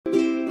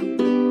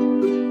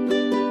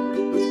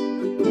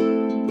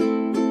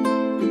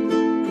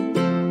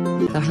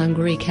The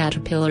hungry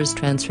caterpillar's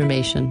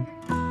transformation.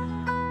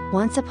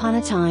 Once upon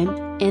a time,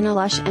 in a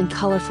lush and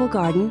colorful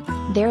garden,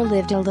 there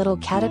lived a little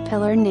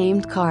caterpillar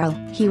named Carl.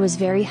 He was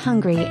very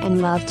hungry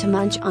and loved to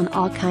munch on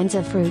all kinds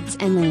of fruits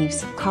and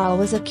leaves. Carl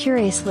was a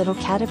curious little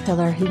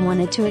caterpillar who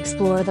wanted to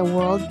explore the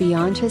world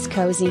beyond his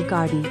cozy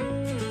garden.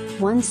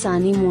 One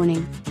sunny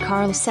morning,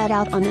 Carl set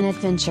out on an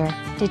adventure,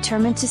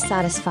 determined to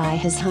satisfy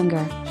his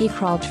hunger. He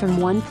crawled from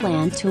one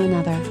plant to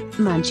another,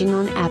 munching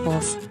on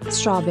apples,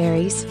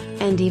 strawberries,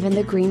 and even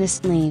the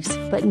greenest leaves.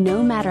 But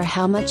no matter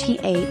how much he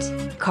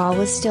ate, Carl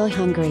was still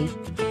hungry.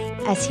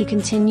 As he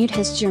continued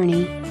his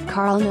journey,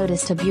 Carl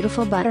noticed a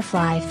beautiful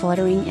butterfly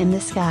fluttering in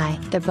the sky.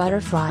 The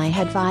butterfly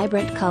had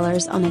vibrant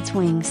colors on its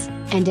wings,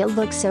 and it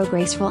looked so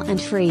graceful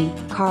and free.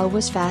 Carl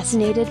was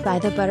fascinated by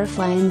the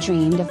butterfly and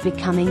dreamed of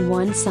becoming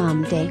one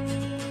someday.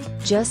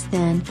 Just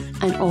then,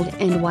 an old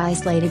and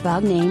wise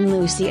ladybug named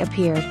Lucy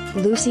appeared.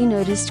 Lucy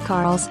noticed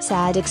Carl's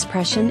sad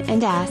expression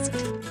and asked,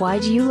 "Why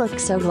do you look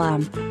so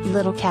glum,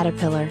 little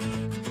caterpillar?"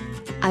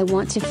 "I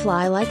want to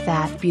fly like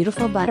that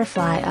beautiful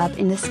butterfly up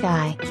in the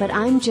sky. But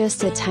I'm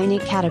just a tiny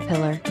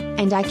caterpillar,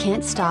 and I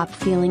can't stop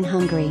feeling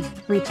hungry,"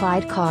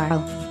 replied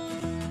Carl.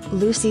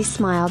 Lucy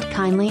smiled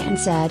kindly and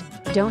said,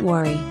 "Don't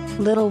worry,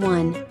 little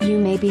one, you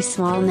may be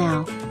small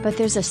now, but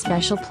there's a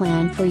special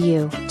plan for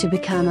you. To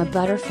become a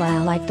butterfly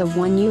like the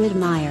one you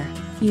admire,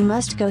 you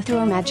must go through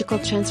a magical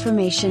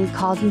transformation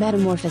called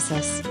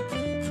metamorphosis."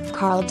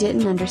 Carl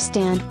didn't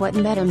understand what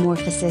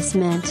metamorphosis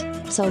meant,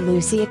 so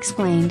Lucy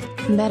explained,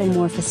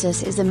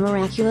 "Metamorphosis is a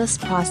miraculous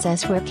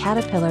process where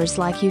caterpillars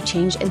like you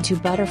change into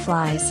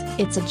butterflies.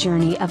 It's a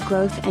journey of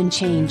growth and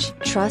change.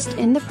 Trust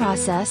in the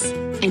process,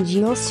 and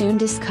you'll soon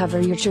discover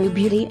your true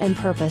beauty and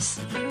purpose."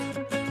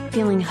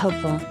 Feeling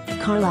hopeful,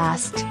 Carl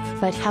asked,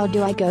 "But how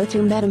do I go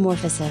through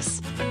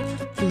metamorphosis?"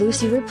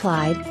 Lucy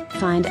replied,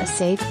 "Find a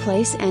safe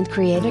place and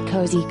create a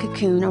cozy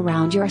cocoon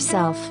around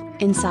yourself.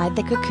 Inside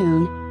the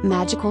cocoon,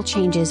 magical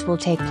changes will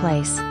take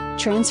place,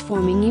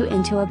 transforming you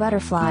into a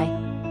butterfly."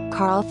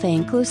 Carl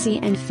thanked Lucy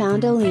and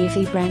found a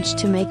leafy branch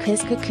to make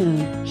his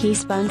cocoon. He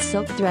spun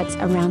silk threads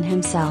around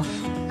himself,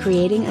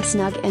 creating a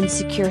snug and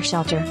secure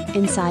shelter.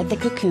 Inside the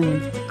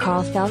cocoon,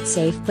 Carl felt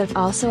safe but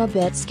also a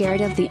bit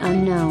scared of the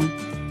unknown.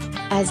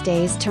 As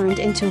days turned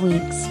into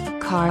weeks,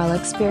 Carl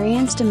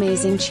experienced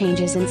amazing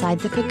changes inside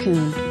the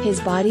cocoon. His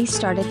body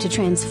started to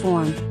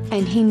transform,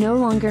 and he no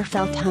longer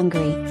felt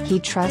hungry. He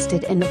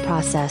trusted in the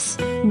process,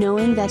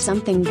 knowing that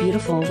something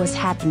beautiful was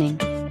happening.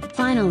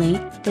 Finally,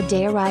 the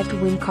day arrived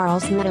when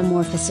Carl's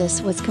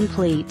metamorphosis was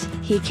complete.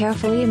 He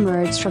carefully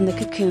emerged from the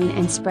cocoon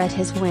and spread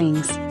his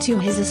wings. To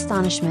his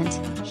astonishment,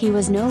 he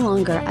was no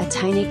longer a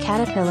tiny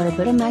caterpillar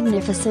but a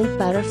magnificent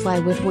butterfly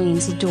with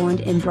wings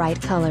adorned in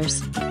bright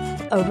colors.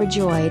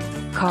 Overjoyed,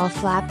 Carl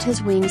flapped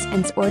his wings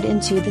and soared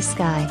into the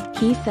sky.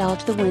 He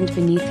felt the wind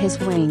beneath his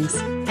wings,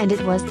 and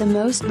it was the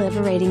most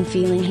liberating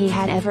feeling he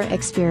had ever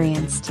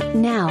experienced.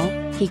 Now,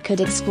 he could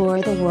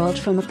explore the world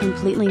from a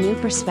completely new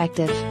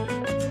perspective.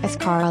 As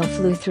Carl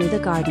flew through the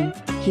garden,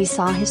 he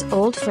saw his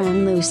old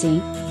friend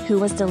Lucy, who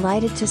was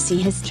delighted to see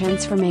his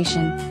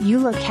transformation. "You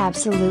look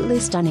absolutely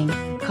stunning,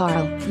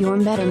 Carl. Your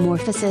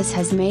metamorphosis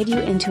has made you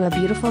into a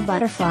beautiful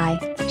butterfly,"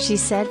 she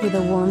said with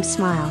a warm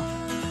smile.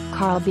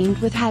 Carl beamed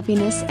with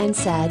happiness and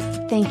said,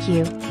 "Thank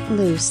you,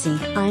 Lucy.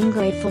 I'm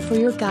grateful for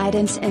your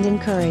guidance and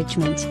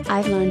encouragement.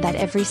 I've learned that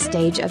every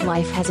stage of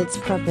life has its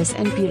purpose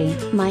and beauty.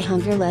 My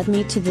hunger led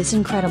me to this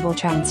incredible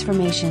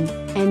transformation,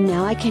 and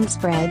now I can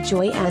spread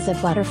joy as a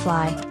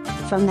butterfly."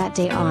 From that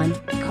day on,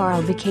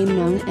 Carl became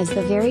known as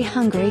the very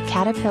hungry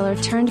caterpillar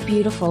turned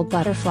beautiful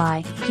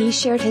butterfly. He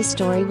shared his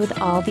story with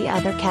all the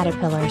other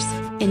caterpillars,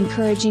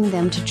 encouraging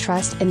them to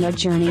trust in their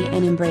journey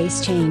and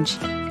embrace change.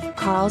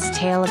 Carl's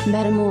tale of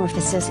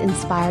metamorphosis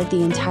inspired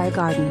the entire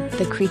garden.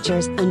 The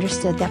creatures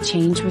understood that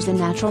change was a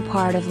natural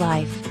part of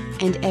life,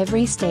 and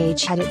every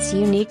stage had its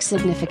unique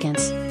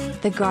significance.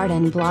 The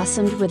garden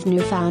blossomed with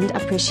newfound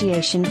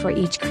appreciation for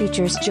each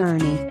creature's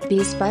journey.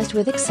 Bees buzzed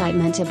with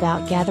excitement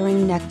about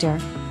gathering nectar,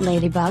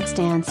 ladybugs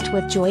danced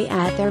with joy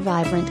at their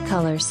vibrant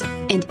colors,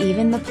 and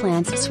even the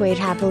plants swayed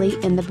happily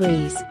in the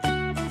breeze.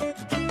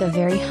 The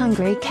very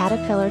hungry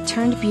caterpillar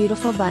turned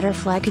beautiful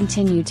butterfly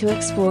continued to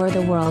explore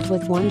the world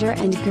with wonder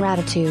and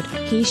gratitude.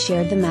 He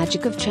shared the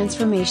magic of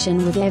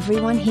transformation with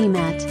everyone he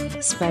met,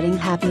 spreading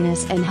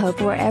happiness and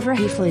hope wherever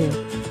he flew.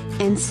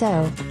 And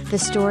so, the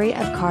story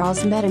of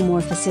Carl's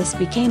metamorphosis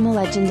became a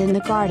legend in the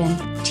garden,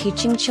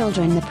 teaching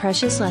children the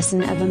precious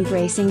lesson of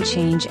embracing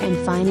change and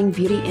finding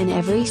beauty in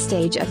every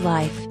stage of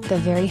life. The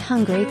very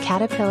hungry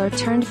caterpillar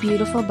turned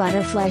beautiful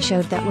butterfly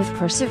showed that with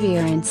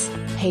perseverance,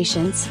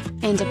 patience,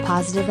 and a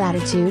positive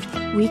attitude,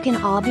 we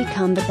can all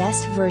become the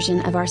best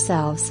version of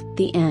ourselves.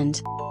 The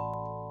end.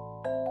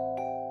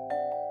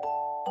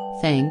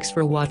 Thanks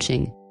for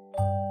watching.